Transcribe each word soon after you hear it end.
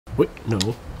Wait, no.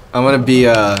 I'm gonna be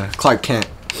Clark Kent.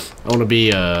 I wanna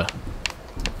be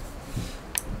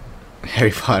Harry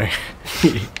Potter.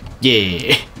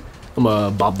 yeah. I'm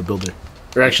Bob the Builder.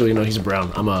 Or actually, no, he's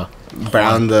Brown. I'm a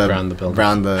Brown the Builder.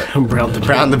 Brown the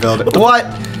Brown the Builder. What?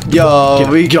 Yo,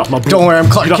 get off my blimp. don't worry, I'm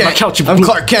Clark Get off Kent. my couch, you I'm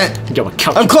blimp. Clark Kent. Get off my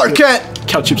couch. I'm Clark Kent.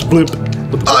 Couch chips blimp.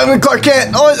 Oh, I'm in Clark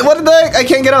Kent. Oh, what the heck? I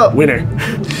can't get up. Winner.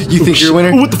 You think you're a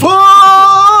winner? What the fuck?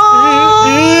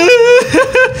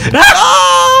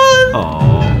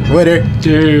 Oh. Winner.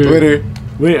 Dude. Winner.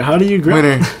 Wait, how do you grab?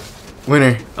 Winner.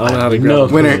 Winner. I don't know how to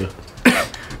grab. Winner.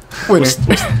 Winner.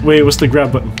 Wait, what's the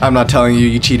grab button? I'm not telling you,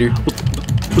 you cheater.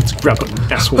 What's the grab button,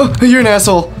 asshole? Oh, you're an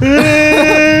asshole.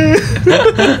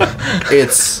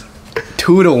 It's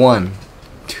 2-1.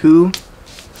 2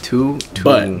 to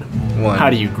 1. How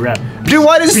do you grab? Dude,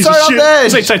 why does it start off there?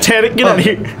 It's like Titanic. Get out of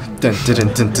here. Dun, dun,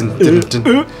 dun, dun, dun, dun,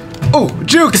 dun. Oh,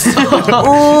 jukes!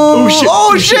 Oh shit!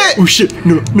 Oh shit! Oh shit!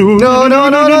 No! No! No! No!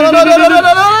 No! No! No! No! No!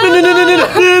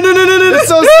 It's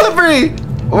so slippery.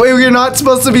 Wait, we're not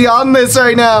supposed to be on this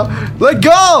right now. Let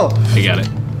go! I got it.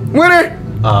 Winner!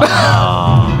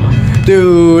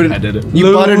 Dude, I did it.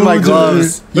 You buttered my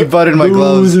gloves. You buttered my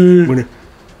gloves. Winner.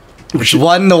 It's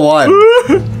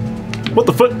 1-1. What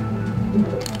the fuck?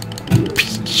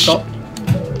 Piece of shit.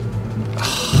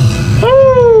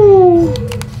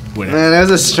 Winner. Man, that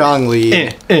was a strong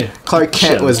lead. Clark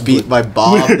Kent was beat by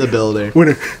Bob the Builder.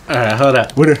 Winner. Alright, hold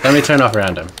up. Winner. Let me turn off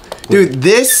random. Dude,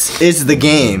 this is the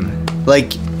game.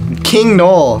 Like, King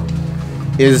Noel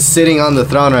is sitting on the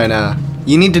throne right now.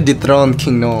 You need to dethrone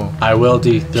King Noel. I will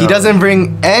dethrone. He doesn't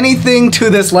bring anything to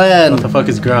this land. What the fuck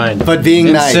is grind? But being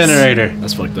Incinerator.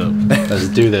 That's fucked up. Let's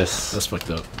do this. That's fucked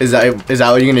up. Is that what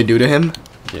you're gonna do to him?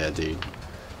 Yeah, dude.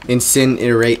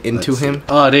 Incinerate into him?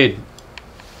 Oh, dude.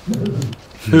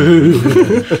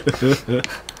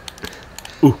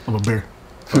 Ooh, I'm a bear.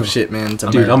 Oh shit, man. It's a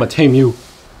Dude, bear. I'm gonna tame you.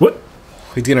 What?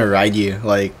 He's gonna ride you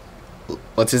like,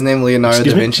 what's his name? Leonardo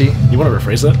Excuse da me? Vinci? You wanna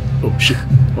rephrase that? Oh shit.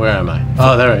 Where am I?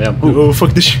 Oh, there I am. Oh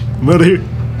fuck this shit. I'm out of here.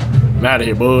 I'm out of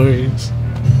here, boys.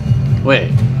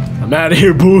 Wait. I'm out of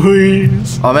here,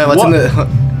 boys. Oh man, what's in the?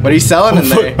 What are you selling in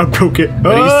there? I broke it.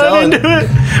 What are you I selling? didn't do it.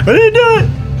 I didn't do it.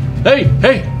 Hey,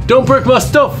 hey! Don't break my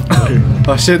stuff!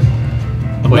 Oh shit!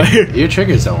 I'm not here. Wait, your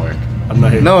triggers don't work. I'm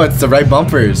not here. No, it's the right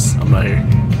bumpers. I'm not here.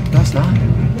 No, it's not.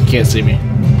 You can't see me.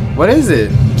 What is it?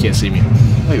 You can't see me.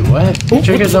 Wait, what? Your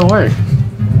triggers don't work.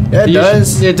 Yeah, it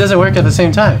does. It doesn't work at the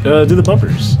same time. Do the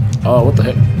bumpers. Oh, what the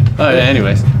heck? Oh, yeah,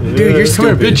 anyways. Dude, you're Come here,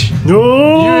 stupid. bitch.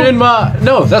 No. You're in my...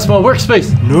 No, that's my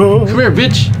workspace. No. Come here,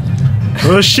 bitch.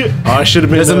 Oh shit. Oh, I should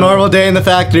have been. It's a normal day in the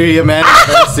factory. A man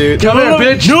in a suit. Come here,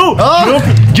 bitch. No. Oh.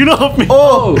 Get off me.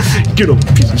 Oh. Get off,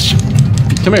 piece of shit.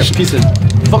 Come here, piece of...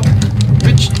 Fuck.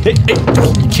 Bitch. Hey, hey.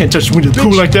 You can't touch me to the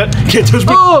pool like that. You can't touch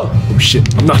me. Oh. Oh shit.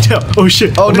 I'm knocked out. Oh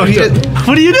shit. Oh, I'm dude, knocked out.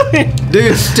 What are you doing?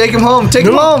 Dude, take him home. Take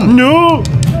him home. No.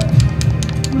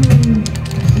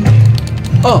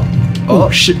 Oh. Oh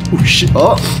shit. Oh shit.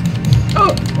 Oh,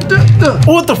 Oh. Oh,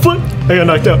 what the fuck? I got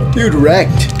knocked out. dude,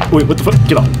 wrecked. Wait, what the fuck?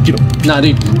 Get off. Get off. Nah,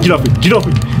 dude. Get off me. Get off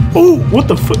me. Oh, what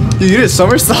the fuck? Dude, you did a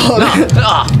somersault.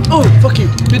 Ah. Oh, fuck you,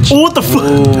 bitch. Oh, what the fuck?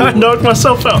 Whoa. I knocked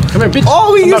myself out. Come here, bitch.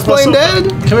 Oh, he I'm was not playing myself.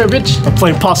 dead. Come here, bitch. I'm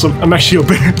playing possum. I'm actually a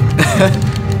bear.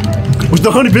 Where's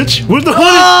the honey, bitch? Where's the honey?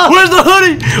 Ah! Where's the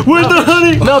honey? Where's the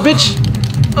honey? No, bitch.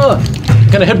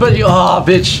 Gonna headbutt you. Oh,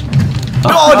 bitch.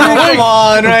 Oh, dude, come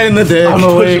on, right in the dick. I'm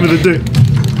awake. Punch him in the dick.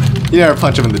 You never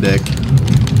punch him in the dick.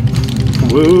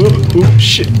 Whoa, oh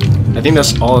shit. I think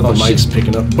that's all of the mics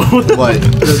picking up. What?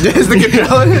 Is the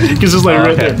controller? Because it's like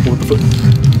right okay. there. What the fuck?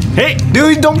 Hey!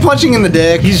 Dude, don't punch him in the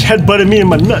dick. He's headbutting me in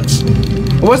my nuts.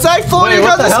 What's that floating Wait,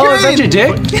 what on the hell? Is that your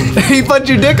screen? dick? He punched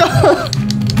your dick off.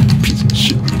 Piece of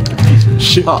shit. Piece of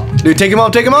shit. Oh. Dude, take him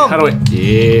home. Take him home. How do I?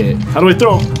 Yeah. How do I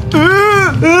throw him?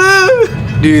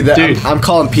 Dude, Dude. I'm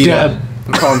calling PETA. Dab.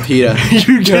 I'm calling PETA.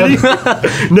 You kidding?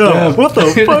 No. What the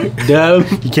fuck? Dab.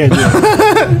 You can't do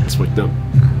it. It's fucked up.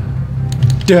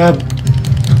 Dab.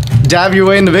 Dab your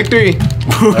way into victory.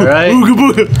 Alright. Ooga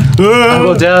booga. I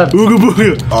will dab. Ooga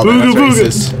booga. Oh, man, Ooga that's booga.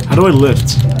 racist. How do I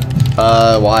lift?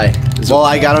 Why? Well,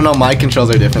 I don't know. My controls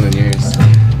are different than yours.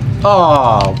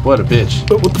 Oh, what a bitch.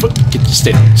 What the fuck?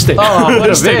 Stay down. Stay down. Oh,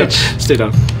 what a Stay down. bitch. Stay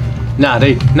down. Nah,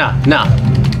 dude. Nah.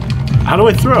 How do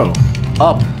I throw?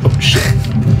 Up. Oh shit.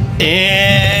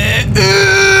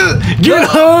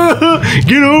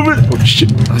 Get over it. Oh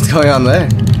shit. What's going on there?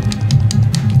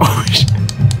 Oh shit.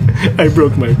 I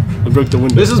broke the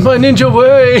window. This is my ninja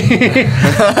way.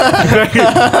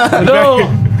 No.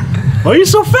 Why are you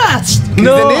so fast? He's a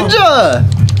ninja.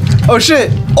 Oh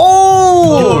shit.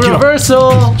 Oh. Get off.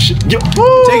 Reversal. Shit. Get off.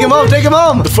 Take him home. Take him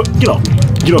home. The fuck? Get off me.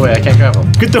 Get up. Wait, I can't grab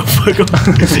him. Get the fuck up.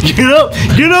 Get up.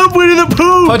 Get up, Winnie the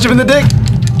Pooh. Punch him in the dick.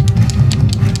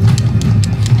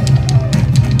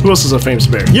 Who else is a famous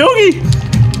bear? Yogi.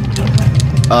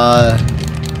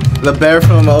 The bear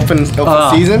from open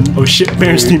season. Oh shit,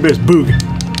 Berenstein Bears. Boog.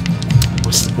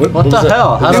 What the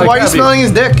hell? How do Dude, I why are you grab smelling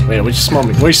his dick? Wait, why'd you smell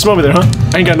me? Why'd you smell me there, huh?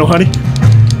 I ain't got no honey.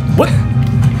 What?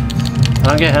 I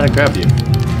don't get how to grab you.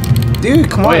 Dude,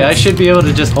 come on. Wait, I should be able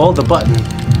to just hold the button.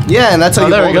 Yeah, and that's how Oh,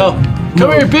 you there we hold go. it.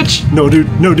 Come here, bitch. No, dude.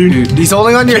 No, dude. Dude, he's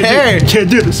holding on to your hair. You can't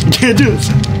do this. You can't do this.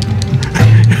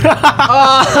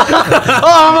 Oh,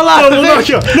 I'm alive. No, bitch.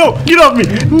 no, get off me.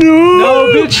 No. No,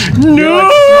 bitch. No. You're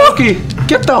like Smokey.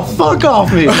 Get the fuck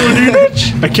off me.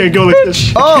 Bitch. I can't go like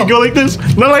this. I Oh. can't go like this.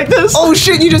 Not like this. Oh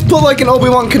shit, you just pulled like an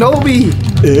Obi-Wan Kenobi.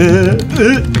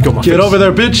 Look at my Get face. over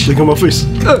there, bitch. Look at my face.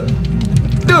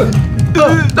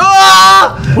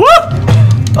 Ah! What?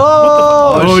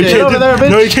 Oh, Oh, you shit. Get can't over do there, bitch.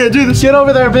 No, you can't do this. Get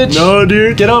over there, bitch. No,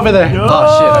 dude. Get over there. No.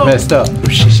 Oh, shit. I messed up. Oh,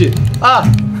 shit. Ah.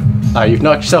 Ah, you've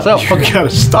knocked yourself out. You gotta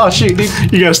stop. Oh, shit, dude.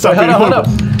 You gotta stop Wait, being hold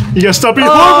horrible. up. You gotta stop being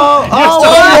Oh, horrible. You gotta oh,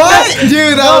 stop. What?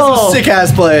 Dude, that was No. some sick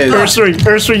ass plays.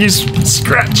 Earth swing, you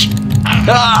scratch.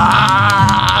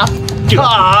 Ah. Get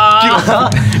up. Get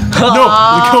up. No,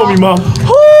 let go of me, mom.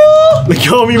 Let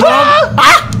go of me, mom.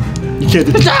 You can't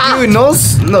do this. Dude, no,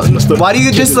 why do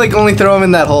you just like only throw him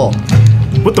in that hole?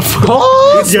 What the fuck?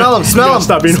 Oh. Smell him, You smell gotta him.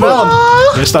 stop being Smell horrible. him.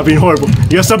 You gotta stop being horrible. You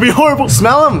gotta stop being horrible.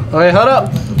 Smell him. Wait, hold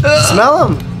up. Smell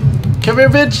him. Come here,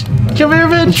 bitch. Come here,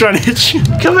 I'm bitch. trying to hit you.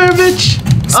 Come here, bitch.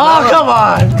 Oh, him. come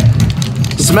on.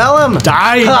 Smell him.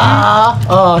 Die. Ah.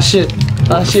 Oh, shit.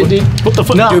 Oh, shit, dude. What the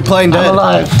fuck? No, Dude, playing dead. I'm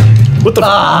alive. What the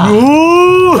Ah. fuck?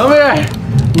 No. Come here.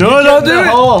 No, don't do the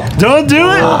hole. it. Don't do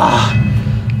it.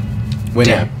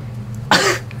 Winner.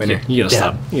 Winner. You gotta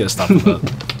stop. You gotta stop with that.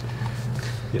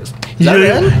 Yes. that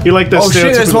it? You like that Oh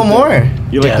shit, there's one more.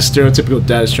 You like Yeah. the stereotypical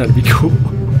dad is trying to be cool.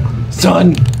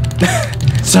 Son.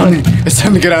 Son. It's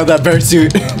time to get out of that bear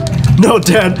suit. No,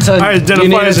 Dad. Son, I you need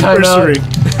identify a as a timeout. nursery.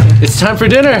 It's time for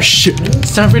dinner. Shit.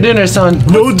 It's time for dinner, son.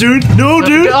 No, dude. No,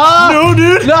 dude. Ah! No,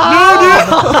 dude. No!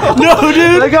 No, dude. No,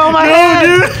 dude. Let go of my no,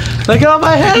 hand. dude. Let go of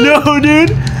my head. No,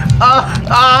 dude.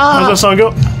 How's that song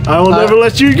go? I will never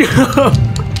let you go.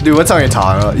 Dude, what song are you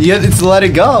talking about? It's Let It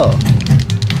Go.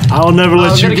 I'll never I'm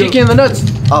let you gonna go. kick you in the nuts.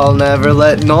 I'll never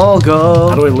let Noel How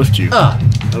go. do I lift you? How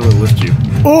do I lift you?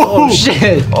 Oh,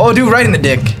 shit. Oh, dude, right in the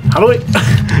dick. How do I?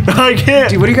 I can't.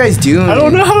 Dude, what are you guys doing? I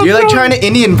don't know how to You're like throw trying to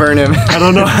Indian burn him. I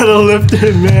don't know how to lift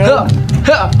it, man. Oh,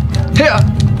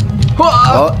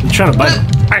 I'm trying to bite him.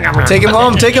 take him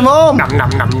home. Take him home. Nom nom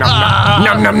nom nom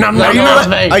nom nom nom Are you nom gonna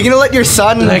me. are you gonna let your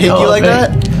son Let hit go you of like me.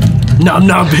 that? nom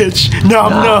nom bitch.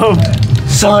 Nom nom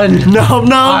Son. nom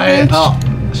nom bitch. Oh,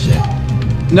 shit.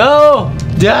 No.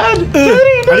 Dad.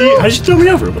 Daddy, How'd you throw me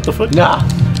over? What the fuck? Nah.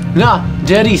 Nah.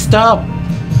 Daddy, stop.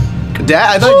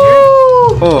 Dad, I thought you.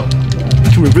 Oh,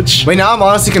 Come here, bitch. wait. Now I'm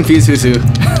honestly confused. Who's who?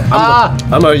 Ah.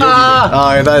 I'm a Yogi Ah. Oh,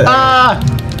 I thought. Ah.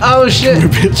 Oh, shit.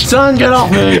 bitch. Son, get off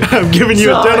me. I'm giving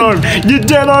you a Son. dead arm. You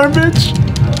dead arm, bitch.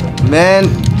 Man,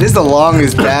 this is the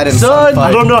longest dad and son Son. I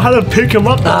fight. don't know how to pick him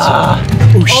up. Oh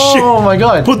shit. Oh, my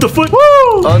God. What the fuck?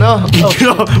 Oh no.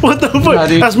 What the fuck? Nah,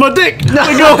 dude. That's my dick.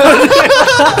 Let go of my dick.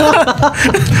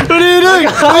 What are you doing?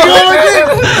 Let go of my dick.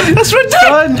 That's my dick.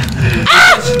 Son.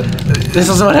 This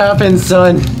is what happens,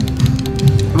 son.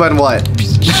 But what?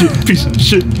 Piece of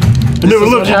shit. I This never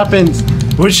is what loved you. happens.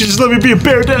 Why don't you just let me be a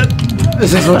bear, Dad?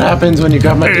 This is what happens when you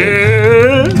grab my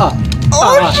dick. Son.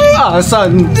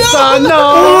 Son, no.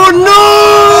 Oh no!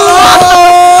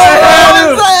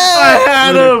 I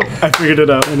had him. I figured it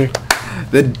out. Winner.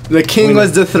 The king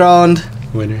was dethroned.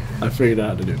 Winner. I figured out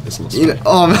how to do it. This one's You know,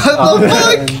 oh man, what the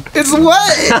fuck? It's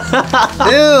wet.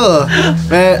 Ew,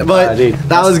 man. But dude.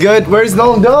 that was good. Where's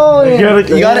Noel going? You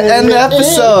gotta- end the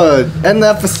episode. End the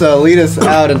episode. Lead us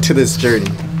out into this journey.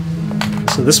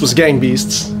 So this was Gang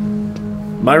Beasts.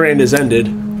 My reign is ended.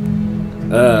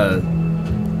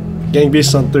 Gang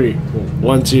Beasts on 3.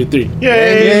 1, 2, 3.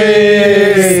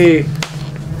 Yay!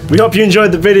 We hope you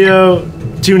enjoyed the video.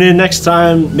 Tune in next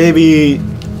time. Maybe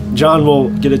John will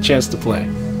get a chance to play.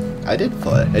 I did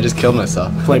play. I just killed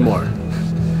myself. Play more.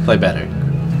 Play better.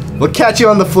 We'll catch you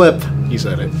on the flip. He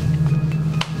said it.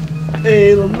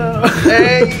 Hey, Lamau.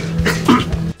 Hey.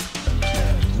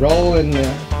 Roll in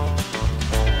there.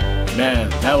 Man,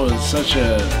 that was such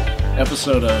a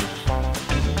episode of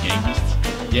Gang Beasts.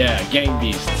 Yeah, Gang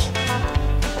Beasts.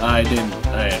 I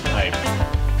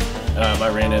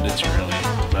ran ended too early.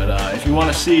 But if you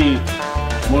want to see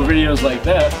more videos like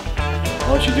that,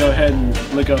 why don't you go ahead and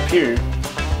look up here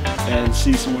and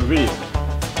see some more videos.